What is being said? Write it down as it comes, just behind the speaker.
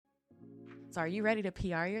So are you ready to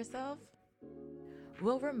PR yourself?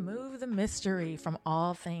 We'll remove the mystery from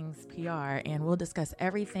all things PR, and we'll discuss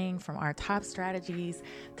everything from our top strategies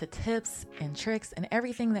to tips and tricks and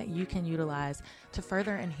everything that you can utilize to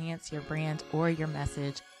further enhance your brand or your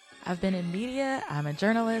message. I've been in media, I'm a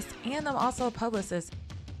journalist, and I'm also a publicist.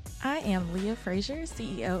 I am Leah Frazier,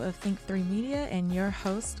 CEO of Think3 Media, and your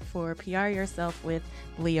host for PR Yourself with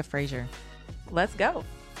Leah Frazier. Let's go.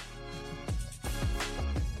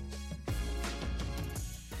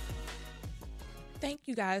 Thank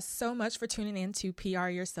you guys so much for tuning in to PR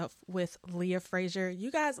Yourself with Leah Frazier.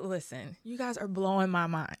 You guys, listen, you guys are blowing my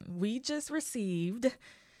mind. We just received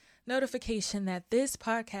notification that this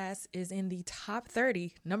podcast is in the top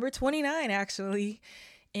 30, number 29 actually,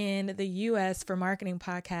 in the US for marketing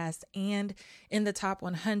podcasts and in the top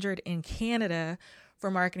 100 in Canada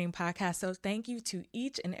for marketing podcasts. So thank you to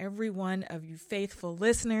each and every one of you faithful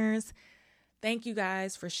listeners. Thank you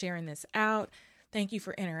guys for sharing this out. Thank you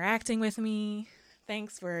for interacting with me.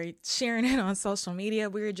 Thanks for sharing it on social media.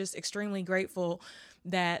 We're just extremely grateful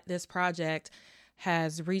that this project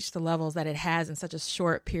has reached the levels that it has in such a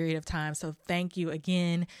short period of time. So thank you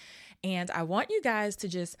again. And I want you guys to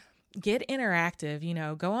just get interactive.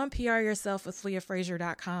 Go on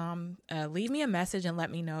pryourselfwithleahfrazier.com. Leave me a message and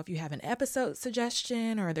let me know if you have an episode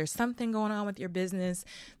suggestion or there's something going on with your business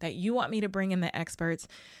that you want me to bring in the experts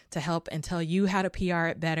to help and tell you how to PR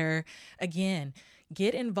it better. Again,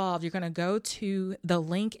 get involved. You're going to go to the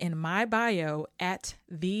link in my bio at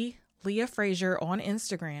the Leah Frazier on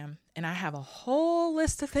Instagram, and I have a whole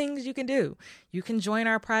list of things you can do. You can join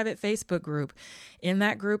our private Facebook group. In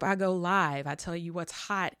that group, I go live. I tell you what's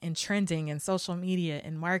hot and trending in social media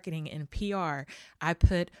and marketing and PR. I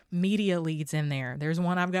put media leads in there. There's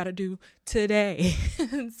one I've got to do today.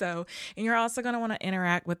 And you're also going to want to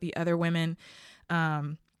interact with the other women.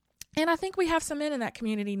 And I think we have some men in that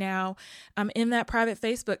community now, in that private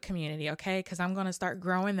Facebook community, okay? Because I'm going to start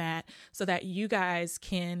growing that so that you guys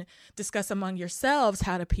can discuss among yourselves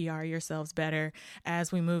how to PR yourselves better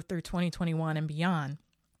as we move through 2021 and beyond.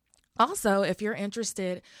 Also, if you're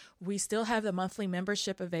interested, we still have the monthly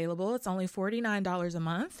membership available. It's only $49 a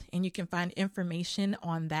month, and you can find information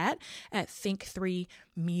on that at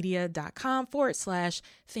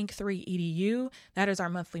think3media.com/think3edu. That is our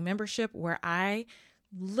monthly membership where I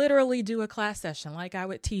literally do a class session like I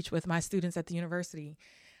would teach with my students at the university.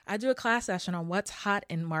 I do a class session on what's hot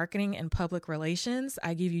in marketing and public relations.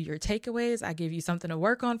 I give you your takeaways. I give you something to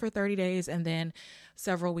work on for 30 days. And then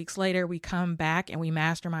several weeks later, we come back and we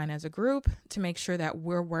mastermind as a group to make sure that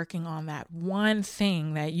we're working on that one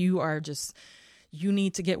thing that you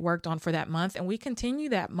need to get worked on for that month. And we continue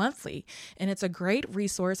that monthly. And it's a great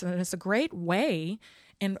resource and it's a great way,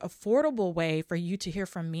 an affordable way for you to hear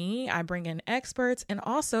from me. I bring in experts and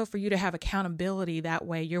also for you to have accountability. That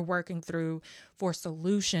way you're working through for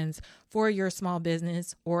solutions for your small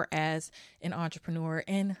business or as an entrepreneur.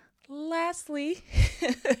 And lastly,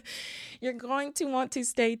 you're going to want to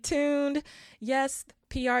stay tuned. Yes,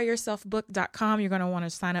 pryourselfbook.com. You're going to want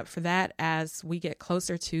to sign up for that as we get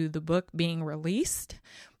closer to the book being released.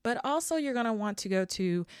 But also you're going to want to go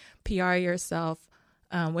to PR Yourself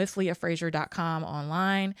with leahfrazier.com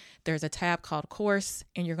online. There's a tab called course,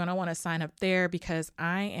 and you're going to want to sign up there because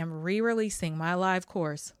I am re-releasing my live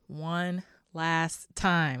course one last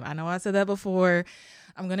time. I know I said that before.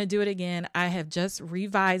 I'm going to do it again. I have just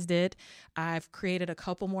revised it. I've created a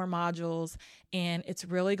couple more modules, and it's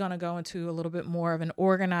really going to go into a little bit more of an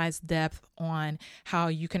organized depth on how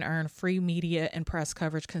you can earn free media and press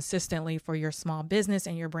coverage consistently for your small business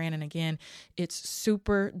and your brand. And again, it's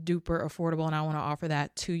super duper affordable, and I want to offer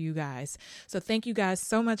that to you guys. So thank you guys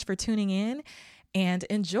so much for tuning in. And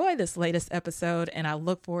enjoy this latest episode, and I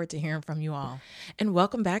look forward to hearing from you all. And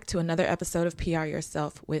welcome back to another episode of PR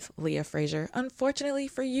Yourself with Leah Frazier. Unfortunately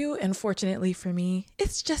for you, and fortunately for me,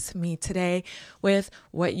 it's just me today with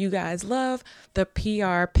what you guys love, the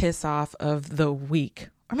PR piss off of the week.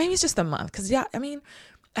 Or maybe it's just the month, because I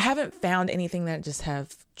haven't found anything that just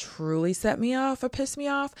have truly set me off or pissed me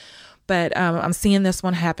off, but I'm seeing this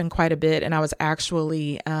one happen quite a bit, and I was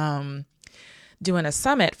actually doing a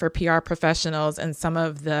summit for PR professionals, and some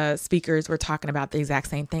of the speakers were talking about the exact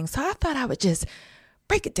same thing. So I thought I would just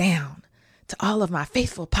break it down to all of my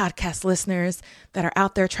faithful podcast listeners that are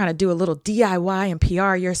out there trying to do a little DIY and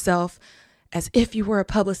PR yourself as if you were a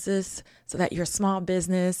publicist so that your small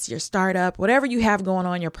business, your startup, whatever you have going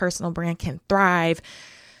on, your personal brand can thrive.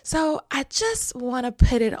 So I just want to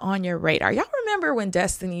put it on your radar. Y'all remember when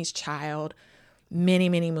Destiny's Child many,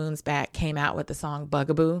 many moons back came out with the song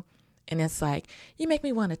Bugaboo? And it's like, you make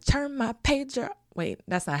me want to turn my pager. Wait,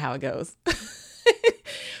 that's not how it goes.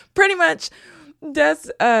 Pretty much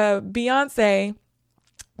Beyonce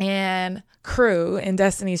and crew in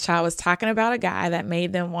Destiny's Child was talking about a guy that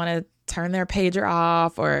made them want to turn their pager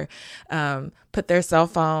off or put their cell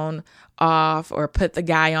phone off or put the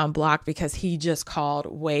guy on block because he just called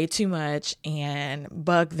way too much and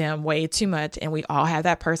bugged them way too much. And we all have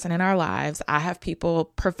that person in our lives. I have people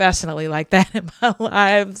professionally like that in my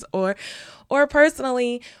lives or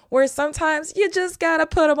personally, where sometimes you just got to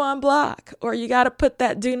put them on block or you got to put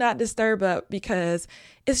that do not disturb up because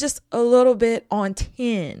it's just a little bit on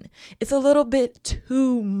 10. It's a little bit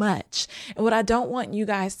too much. And what I don't want you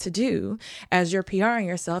guys to do as you're PRing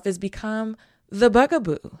yourself is become the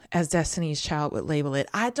bugaboo, as Destiny's Child would label it.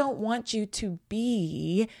 I don't want you to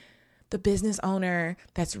be the business owner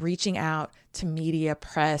that's reaching out to media,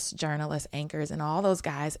 press, journalists, anchors, and all those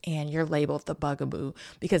guys, and you're labeled the bugaboo,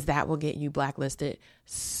 because that will get you blacklisted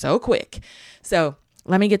so quick. So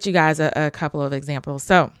let me get you guys a couple of examples.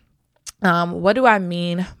 So what do I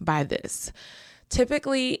mean by this?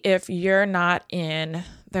 Typically, if you're not in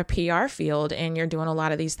the PR field and you're doing a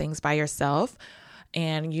lot of these things by yourself,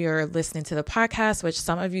 and you're listening to the podcast, which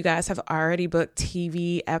some of you guys have already booked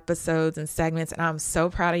TV episodes and segments, and I'm so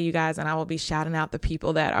proud of you guys, and I will be shouting out the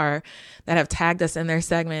people that have tagged us in their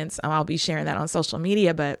segments. I'll be sharing that on social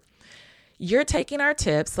media, but you're taking our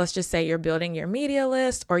tips. Let's just say you're building your media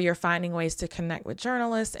list or you're finding ways to connect with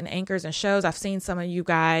journalists and anchors and shows. I've seen some of you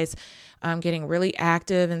guys getting really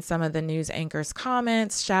active in some of the news anchors'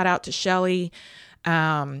 comments. Shout out to Shelly.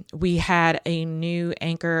 We had a new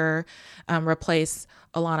anchor replace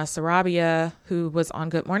Alana Sarabia, who was on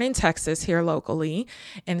Good Morning Texas here locally.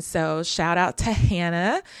 And so shout out to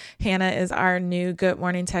Hannah. Hannah is our new Good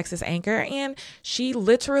Morning Texas anchor, and she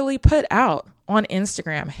literally put out on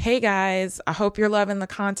Instagram, "Hey guys, I hope you're loving the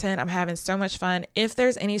content. I'm having so much fun. If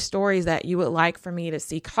there's any stories that you would like for me to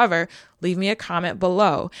see cover, leave me a comment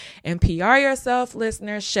below." And PR yourself,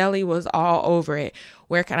 listeners, Shelly was all over it.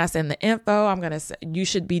 Where can I send the info? You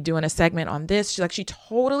should be doing a segment on this. She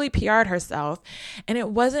totally PR'd herself, and it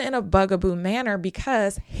wasn't in a bugaboo manner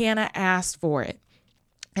because Hannah asked for it.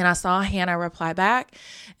 And I saw Hannah reply back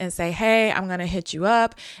and say, "Hey, I'm going to hit you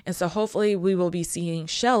up." And so hopefully we will be seeing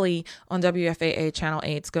Shelly on WFAA Channel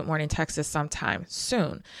 8's Good Morning Texas sometime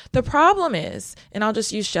soon. The problem is, and I'll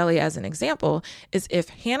just use Shelly as an example, is if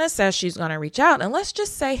Hannah says she's going to reach out, and let's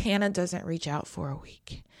just say Hannah doesn't reach out for a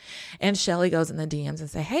week. And Shelly goes in the DMs and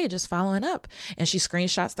say, "Hey, just following up." And she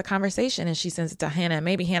screenshots the conversation and she sends it to Hannah. And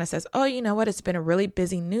maybe Hannah says, "Oh, you know what? It's been a really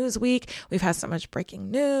busy news week. We've had so much breaking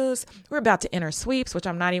news. We're about to enter sweeps," which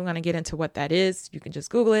I'm not even going to get into what that is. You can just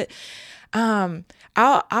Google it.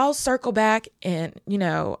 I'll circle back and,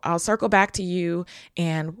 I'll circle back to you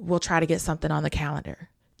and we'll try to get something on the calendar.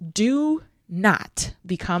 Do not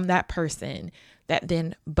become that person that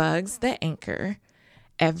then bugs the anchor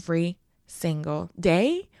every single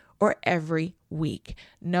day or every week.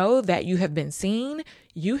 Know that you have been seen,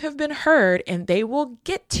 you have been heard, and they will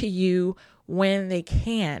get to you when they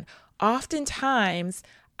can. Oftentimes,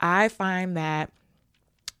 I find that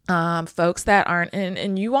folks that aren't,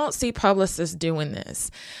 and you won't see publicists doing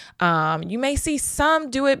this. You may see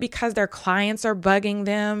some do it because their clients are bugging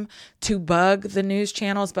them to bug the news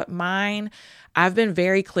channels, but I've been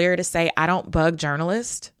very clear to say I don't bug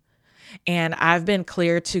journalists. And I've been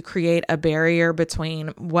clear to create a barrier between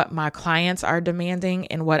what my clients are demanding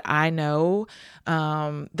and what I know,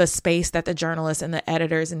 the space that the journalists and the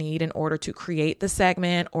editors need in order to create the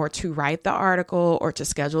segment or to write the article or to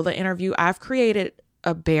schedule the interview. I've created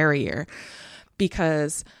a barrier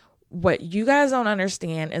because what you guys don't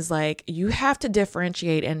understand is you have to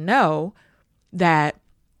differentiate and know that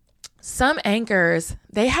some anchors,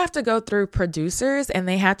 they have to go through producers and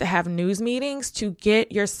they have to have news meetings to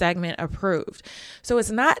get your segment approved. So it's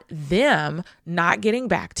not them not getting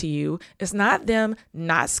back to you. It's not them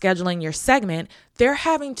not scheduling your segment. They're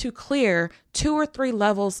having to clear 2 or 3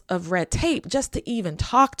 levels of red tape just to even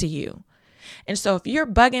talk to you. And so if you're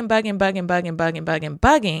bugging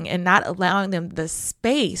and not allowing them the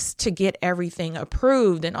space to get everything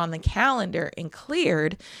approved and on the calendar and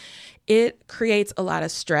cleared, it creates a lot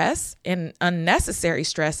of stress and unnecessary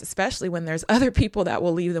stress, especially when there's other people that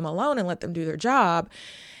will leave them alone and let them do their job.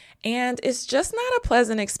 And it's just not a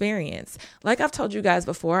pleasant experience. Like I've told you guys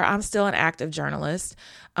before, I'm still an active journalist.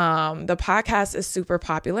 The podcast is super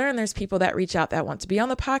popular, and there's people that reach out that want to be on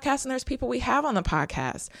the podcast, and there's people we have on the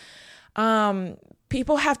podcast.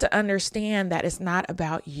 People have to understand that it's not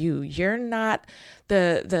about you. You're not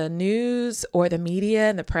the news or the media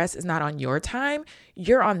and the press is not on your time.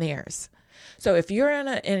 You're on theirs. So if you're in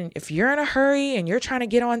a hurry and you're trying to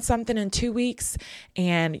get on something in 2 weeks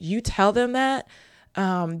and you tell them that,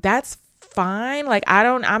 that's fine. Like,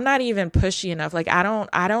 I'm not even pushy enough. Like, I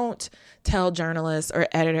don't tell journalists or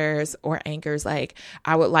editors or anchors, like,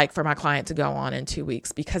 I would like for my client to go on in 2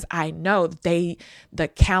 weeks, because I know the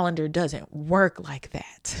calendar doesn't work like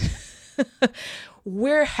that.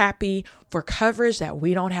 We're happy for coverage that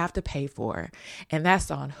we don't have to pay for. And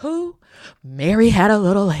that's on who? Mary Had a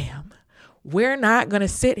Little Lamb. We're not going to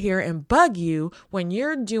sit here and bug you when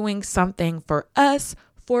you're doing something for us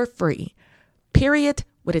for free. Period,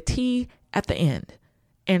 with a T at the end.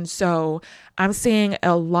 And so I'm seeing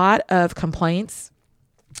a lot of complaints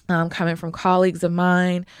coming from colleagues of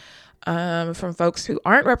mine, from folks who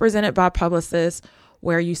aren't represented by publicists,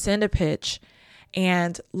 where you send a pitch.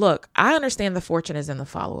 And look, I understand the fortune is in the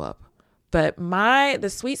follow-up, but the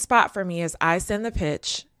sweet spot for me is I send the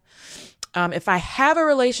pitch. If I have a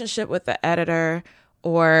relationship with the editor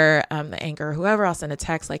or the anchor, whoever, I'll send a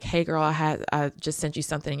text like, hey girl, I just sent you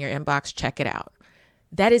something in your inbox, check it out.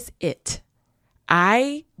 That is it.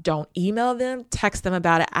 I don't email them, text them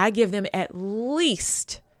about it. I give them at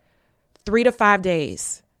least 3 to 5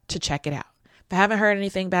 days to check it out. If I haven't heard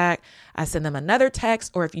anything back, I send them another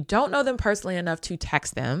text, or if you don't know them personally enough to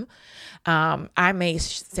text them, I may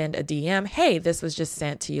send a DM. Hey, this was just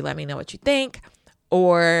sent to you. Let me know what you think.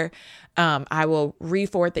 Or I will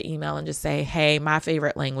re-forward the email and just say, hey, my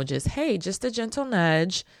favorite language is, hey, just a gentle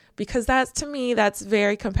nudge. Because to me, that's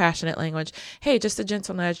very compassionate language. Hey, just a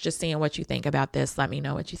gentle nudge, just seeing what you think about this. Let me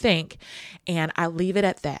know what you think. And I leave it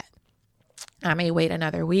at that. I may wait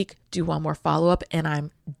another week, do one more follow-up, and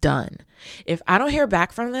I'm done. If I don't hear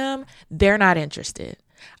back from them, they're not interested.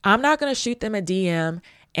 I'm not going to shoot them a DM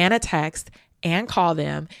and a text and call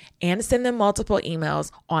them and send them multiple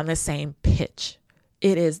emails on the same pitch.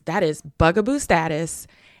 That is bugaboo status,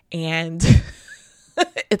 and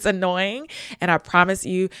it's annoying. And I promise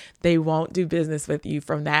you, they won't do business with you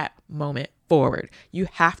from that moment forward. You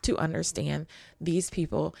have to understand these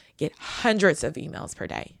people get hundreds of emails per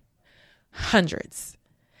day. Hundreds.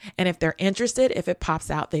 And if they're interested, if it pops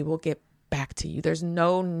out, they will get back to you. There's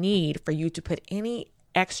no need for you to put any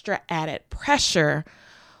extra added pressure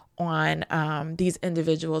on these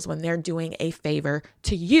individuals when they're doing a favor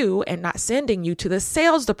to you and not sending you to the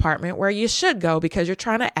sales department where you should go because you're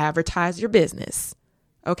trying to advertise your business.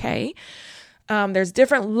 Okay. There's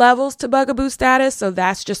different levels to bugaboo status. So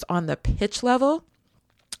that's just on the pitch level.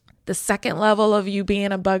 The second level of you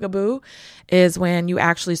being a bugaboo is when you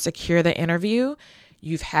actually secure the interview.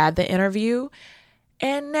 You've had the interview,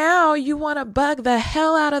 and now you want to bug the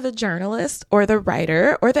hell out of the journalist or the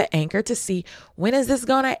writer or the anchor to see, when is this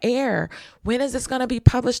going to air? When is this going to be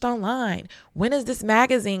published online? When is this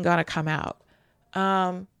magazine going to come out?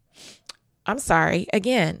 I'm sorry.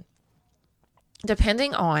 Again,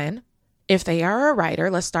 depending on if they are a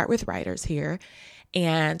writer, let's start with writers here,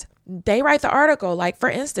 and they write the article. Like, for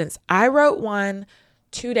instance, I wrote one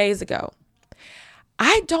 2 days ago.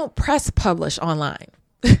 I don't press publish online.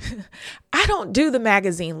 I don't do the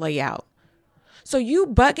magazine layout. So you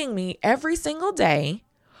bugging me every single day,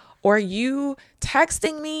 or you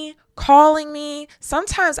texting me, calling me,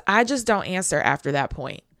 sometimes I just don't answer after that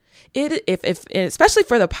point. If especially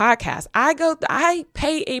for the podcast, I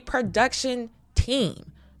pay a production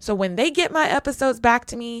team. So when they get my episodes back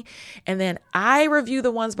to me, and then I review the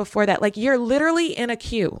ones before that, like, you're literally in a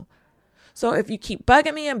queue. So if you keep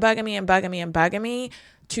bugging me and bugging me and bugging me and bugging me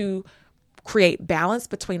to create balance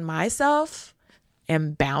between myself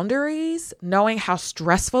and boundaries, knowing how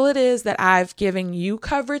stressful it is that I've given you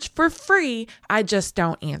coverage for free, I just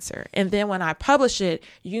don't answer. And then when I publish it,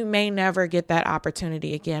 you may never get that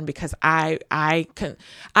opportunity again, because I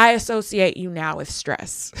associate you now with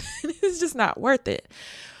stress. It's just not worth it.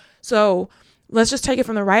 So let's just take it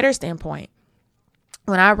from the writer standpoint.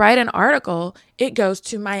 When I write an article, it goes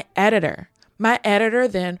to my editor. My editor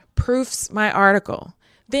then proofs my article.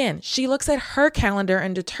 Then she looks at her calendar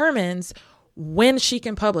and determines when she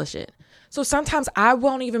can publish it. So sometimes I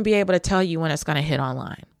won't even be able to tell you when it's going to hit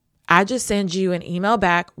online. I just send you an email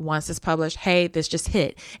back once it's published. Hey, this just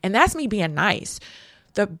hit. And that's me being nice.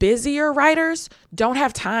 The busier writers don't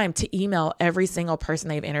have time to email every single person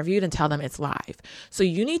they've interviewed and tell them it's live. So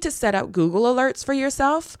you need to set up Google alerts for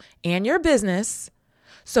yourself and your business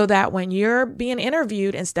so that when you're being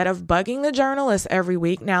interviewed, instead of bugging the journalist every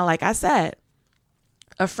week, now, like I said,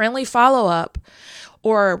 a friendly follow-up,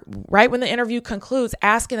 or right when the interview concludes,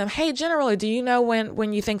 asking them, hey, generally, do you know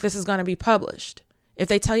when you think this is going to be published? If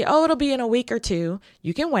they tell you, oh, it'll be in a week or two,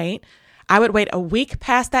 you can wait. I would wait a week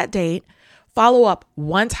past that date, follow up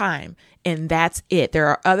one time, and that's it. There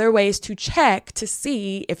are other ways to check to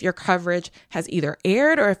see if your coverage has either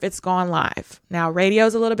aired or if it's gone live. Now, radio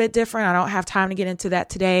is a little bit different. I don't have time to get into that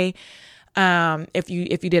today. If you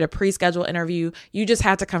did a pre-scheduled interview, you just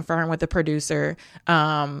have to confirm with the producer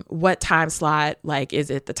what time slot, like, is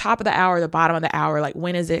it the top of the hour, the bottom of the hour, like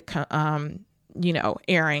when is it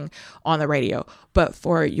airing on the radio. But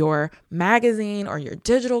for your magazine or your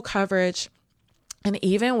digital coverage, and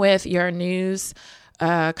even with your news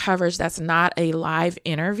coverage that's not a live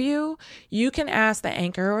interview, you can ask the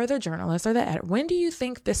anchor or the journalist or the editor, when do you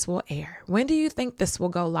think this will air? When do you think this will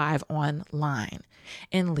go live online?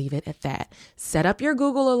 And leave it at that. Set up your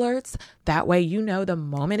Google alerts. That way you know the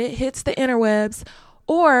moment it hits the interwebs.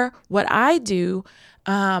 Or what I do,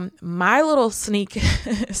 my little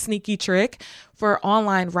sneaky trick for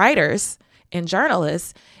online writers and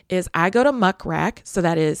journalists is I go to Muck Rack. So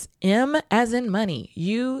that is M as in money,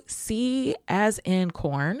 U, C as in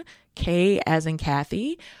corn, K as in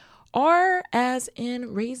Kathy, R as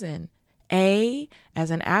in raisin, A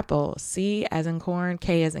as in apple, C as in corn,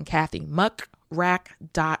 K as in Kathy,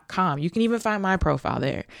 muckrack.com. You can even find my profile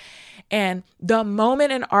there. And the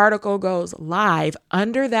moment an article goes live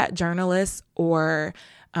under that journalist or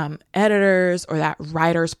editors or that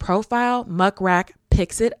writer's profile, Muck Rack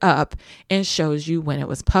picks it up and shows you when it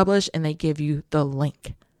was published, and they give you the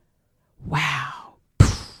link. Wow.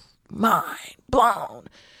 Mind blown.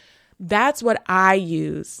 That's what I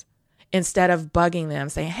use instead of bugging them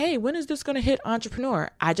saying, hey, when is this going to hit Entrepreneur?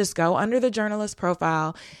 I just go under the journalist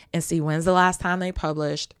profile and see when's the last time they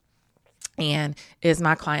published and is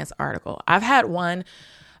my client's article. I've had one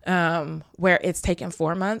where it's taken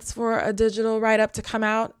 4 months for a digital write-up to come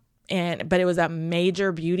out, but it was a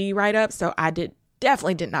major beauty write-up, so I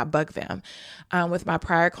definitely did not bug them. With my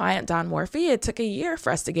prior client, Don Morphy, it took a year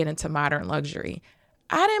for us to get into modern luxury.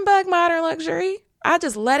 I didn't bug modern luxury. I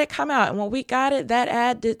just let it come out. And when we got it,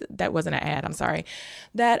 that wasn't an ad, I'm sorry.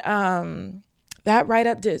 That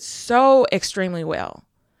write-up did so extremely well.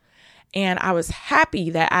 And I was happy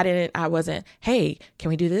that I wasn't, hey, can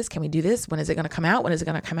we do this? Can we do this? When is it going to come out? When is it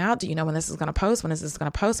going to come out? Do you know when this is going to post? When is this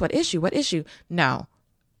going to post? What issue? No,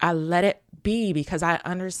 I let it be because I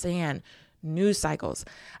understand news cycles.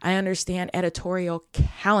 I understand editorial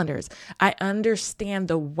calendars. I understand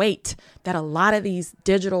the weight that a lot of these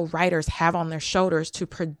digital writers have on their shoulders to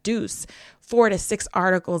produce 4 to 6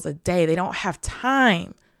 articles a day. They don't have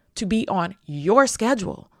time to be on your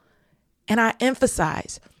schedule. And I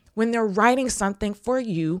emphasize, when they're writing something for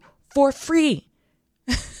you for free.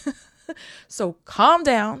 So calm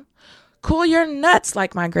down, cool your nuts,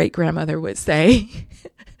 like my great grandmother would say,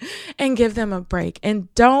 and give them a break.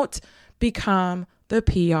 And don't become the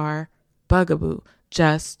PR bugaboo.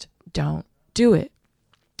 Just don't do it.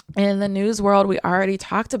 In the news world, we already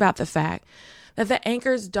talked about the fact that the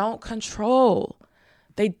anchors don't control.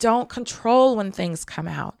 They don't control when things come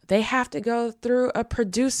out. They have to go through a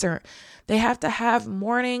producer. They have to have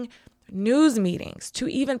morning news meetings to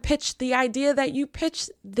even pitch the idea that you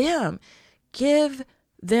pitched them. Give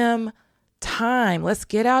them time. Let's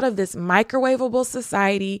get out of this microwavable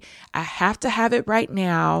society. I have to have it right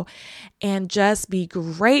now, and just be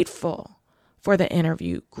grateful for the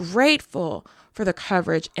interview, grateful for the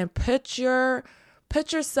coverage, and put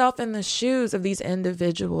yourself in the shoes of these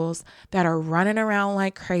individuals that are running around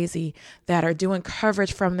like crazy, that are doing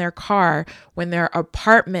coverage from their car when their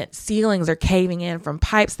apartment ceilings are caving in from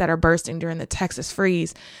pipes that are bursting during the Texas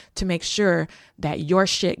freeze, to make sure that your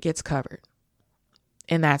shit gets covered.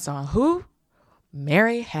 And that's on who?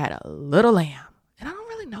 Mary had a little lamb. And I don't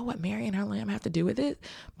really know what Mary and her lamb have to do with it,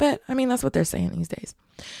 but I mean, that's what they're saying these days.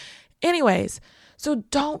 Anyways, so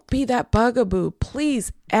don't be that bugaboo.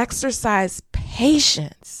 Please exercise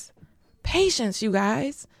patience. Patience, you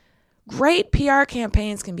guys. Great PR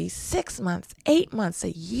campaigns can be 6 months, 8 months,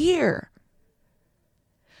 a year.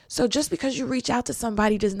 So just because you reach out to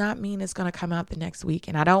somebody does not mean it's going to come out the next week.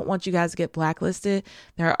 And I don't want you guys to get blacklisted.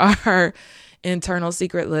 There are internal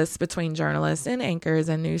secret lists between journalists and anchors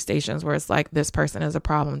and news stations where it's like, this person is a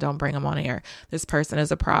problem, don't bring them on air. This person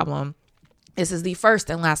is a problem. This is the first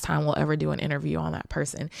and last time we'll ever do an interview on that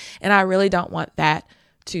person. And I really don't want that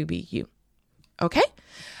to be you. Okay.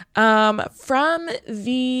 From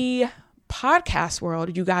the podcast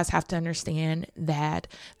world, you guys have to understand that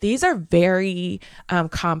these are very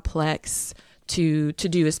complex to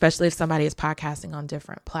do, especially if somebody is podcasting on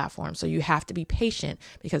different platforms. So you have to be patient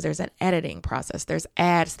because there's an editing process. There's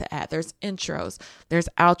ads to add. There's intros. There's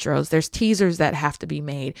outros. There's teasers that have to be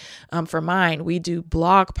made. For mine, we do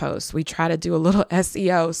blog posts. We try to do a little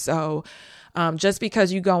SEO. So just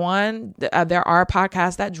because you go on, there are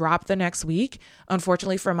podcasts that drop the next week.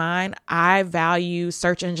 Unfortunately for mine, I value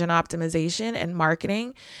search engine optimization and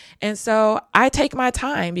marketing. And so I take my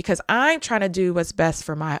time because I'm trying to do what's best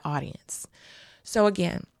for my audience. So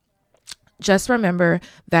again, Just remember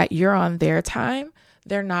that you're on their time.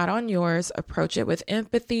 They're not on yours. Approach it with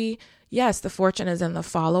empathy. Yes, the fortune is in the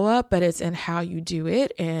follow-up, but it's in how you do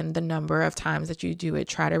it and the number of times that you do it.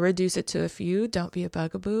 Try to reduce it to a few. Don't be a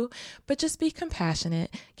bugaboo, but just be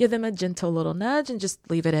compassionate. Give them a gentle little nudge and just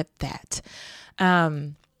leave it at that.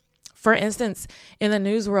 For instance, in the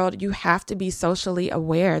news world, you have to be socially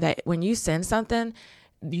aware that when you send something,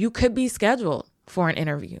 you could be scheduled for an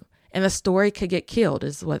interview. And the story could get killed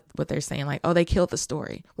is what they're saying. Like, oh, they killed the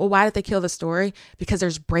story. Well, why did they kill the story? Because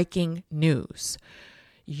there's breaking news.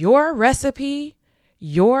 Your recipe,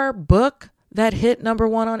 your book that hit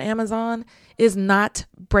 #1 on Amazon is not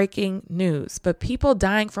breaking news. But people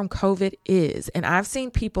dying from COVID is. And I've seen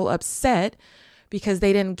people upset because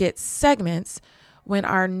they didn't get segments when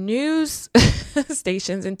our news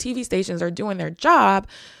stations and TV stations are doing their job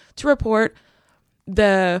to report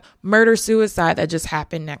the murder-suicide that just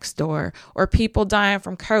happened next door, or people dying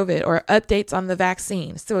from COVID, or updates on the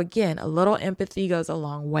vaccine. So again, a little empathy goes a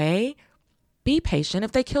long way. Be patient.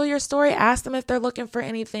 If they kill your story, ask them if they're looking for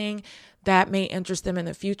anything that may interest them in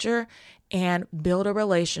the future, and build a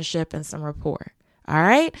relationship and some rapport. All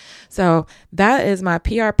right. So that is my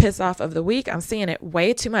PR piss off of the week. I'm seeing it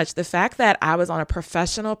way too much. The fact that I was on a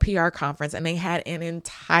professional PR conference and they had an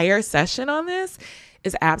entire session on this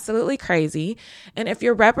is absolutely crazy. And if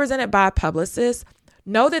you're represented by a publicist,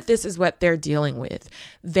 know that this is what they're dealing with.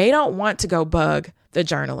 They don't want to go bug the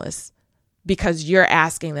journalists because you're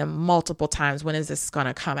asking them multiple times, when is this going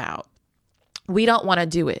to come out? We don't want to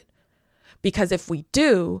do it because if we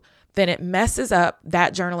do, then it messes up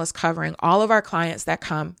that journalist covering all of our clients that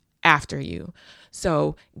come after you.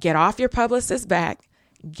 So get off your publicist's back.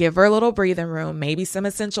 Give her a little breathing room, maybe some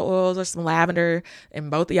essential oils or some lavender, and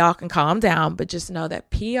both of y'all can calm down. But just know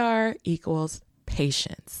that PR equals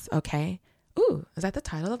patience, okay? Ooh, is that the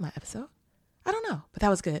title of my episode? I don't know, but that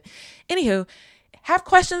was good. Anywho, have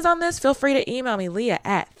questions on this? Feel free to email me,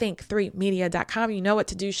 leah@think3media.com. You know what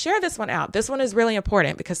to do. Share this one out. This one is really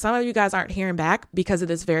important because some of you guys aren't hearing back because of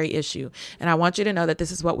this very issue. And I want you to know that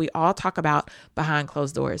this is what we all talk about behind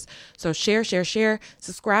closed doors. So share,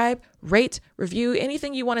 subscribe, rate, review,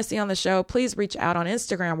 anything you want to see on the show. Please reach out on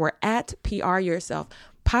Instagram. We're at PR Yourself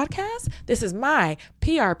Podcast. This is my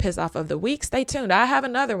PR piss off of the week. Stay tuned. I have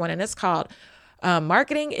another one and it's called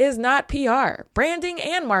Marketing is not PR. Branding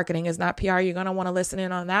and marketing is not PR. You're going to want to listen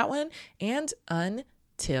in on that one. And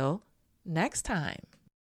until next time.